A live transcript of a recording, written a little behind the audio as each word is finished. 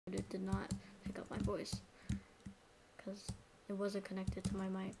it did not pick up my voice because it wasn't connected to my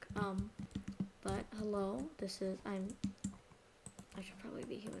mic. But hello, I should probably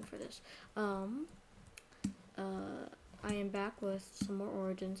be human for this. I am back with some more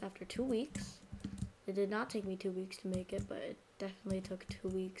Origins after 2 weeks. It did not take me 2 weeks to make it, but it definitely took 2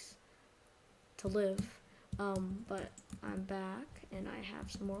 weeks to live. But I'm back, and I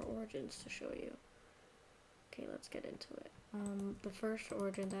have some more Origins to show you. Okay, let's get into it. The first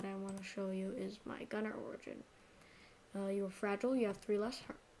Origin that I want to show you is my Gunner Origin. You're fragile, you have 3 less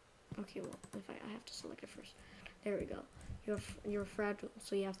heart. Okay, well, if I have to select it first. There we go. You're fragile,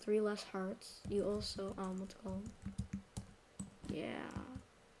 so you have 3 less hearts. You also, what's it called? Yeah.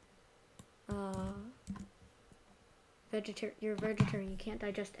 You're vegetarian. You can't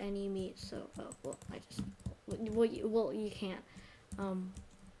digest any meat, so, you can't.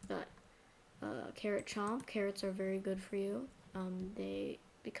 But, carrot chomp. Carrots are very good for you.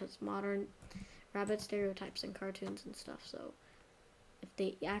 Because modern rabbit stereotypes in cartoons and stuff, so if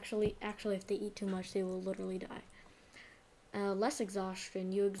they if they eat too much, they will literally die. Less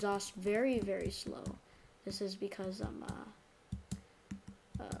exhaustion. You exhaust very, very slow. This is because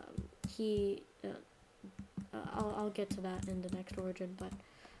I'll get to that in the next Origin, but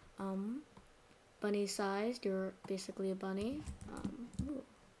bunny sized. You're basically a bunny. Ooh,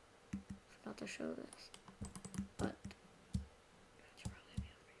 forgot to show this, but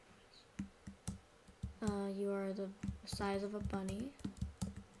you are the size of a bunny.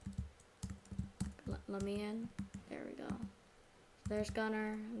 Let me in. There we go. There's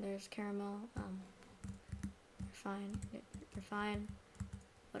Gunner. There's Caramel. You're fine. You're fine.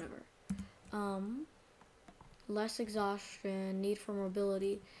 Whatever. Less exhaustion. Need for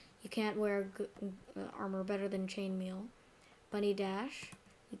mobility. You can't wear armor better than chainmail. Bunny dash.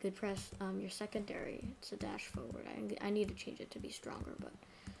 You could press your secondary to dash forward. I need to change it to be stronger, but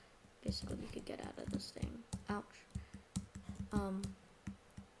basically you could get out of this thing. Ouch.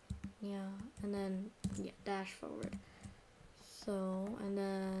 Yeah, and then dash forward. So, and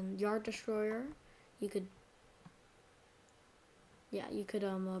then Yard Destroyer, you could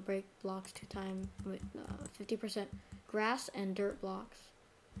break blocks 2 times, 50% grass and dirt blocks,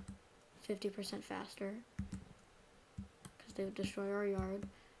 50% faster, because they would destroy our yard.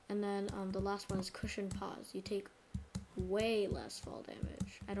 And then the last one is Cushion Paws. You take way less fall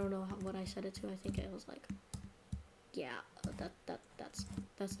damage. I don't know what I set it to. I think it was like, yeah,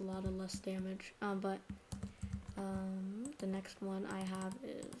 that's a lot of less damage. But the next one I have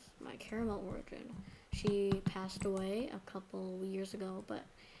is my Caramel Origin. She passed away a couple years ago, but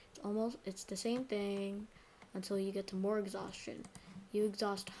it's the same thing until you get to more exhaustion. You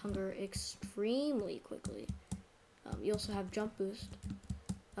exhaust hunger extremely quickly. You also have jump boost.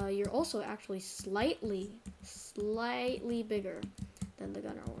 You're also actually slightly bigger than the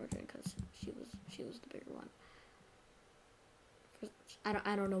Gunner Origin, because she was the bigger one.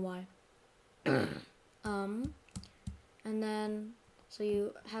 I don't know why. And then so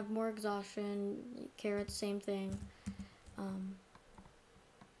you have more exhaustion. Carrots, same thing.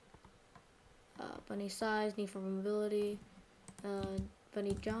 Bunny size, need for mobility.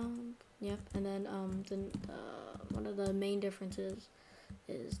 Bunny jump. Yep. And then one of the main differences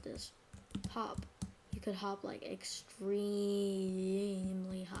is this hop. You could hop like extremely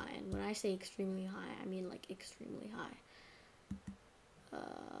high, and when I say extremely high, I mean like extremely high.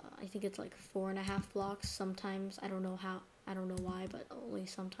 I think it's like 4.5 blocks. Sometimes I don't know why, but only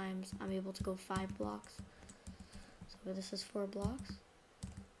sometimes I'm able to go 5 blocks. So this is 4 blocks.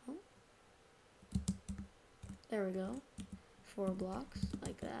 Oh. There we go. 4 blocks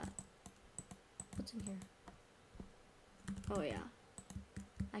like that. What's in here? Oh yeah.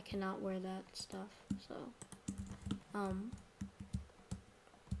 I cannot wear that stuff, so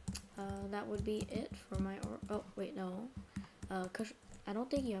that would be it for my oh wait, no. I don't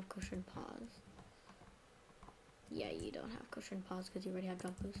think you have Cushion Paws. Yeah, you don't have Cushion Paws because you already have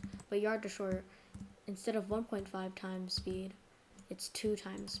jump boost. But Yard Destroyer, instead of 1.5 times speed, it's 2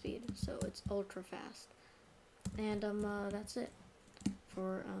 times speed, so it's ultra fast. And that's it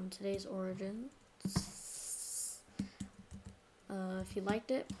for today's Origin. If you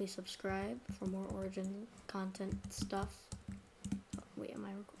liked it, please subscribe for more Origin content stuff. Oh, wait, am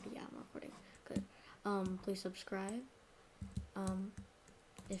I recording? Yeah, I'm recording. Good. Please subscribe.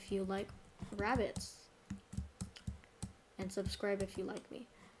 If you like rabbits, and subscribe if you like me.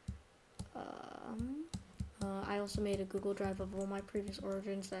 I also made a Google Drive of all my previous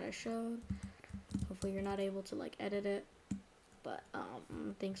Origins that I showed. Hopefully you're not able to like edit it, but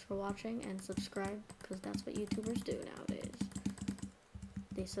thanks for watching, and subscribe, because that's what YouTubers do nowadays.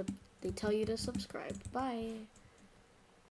 They tell you to subscribe. Bye.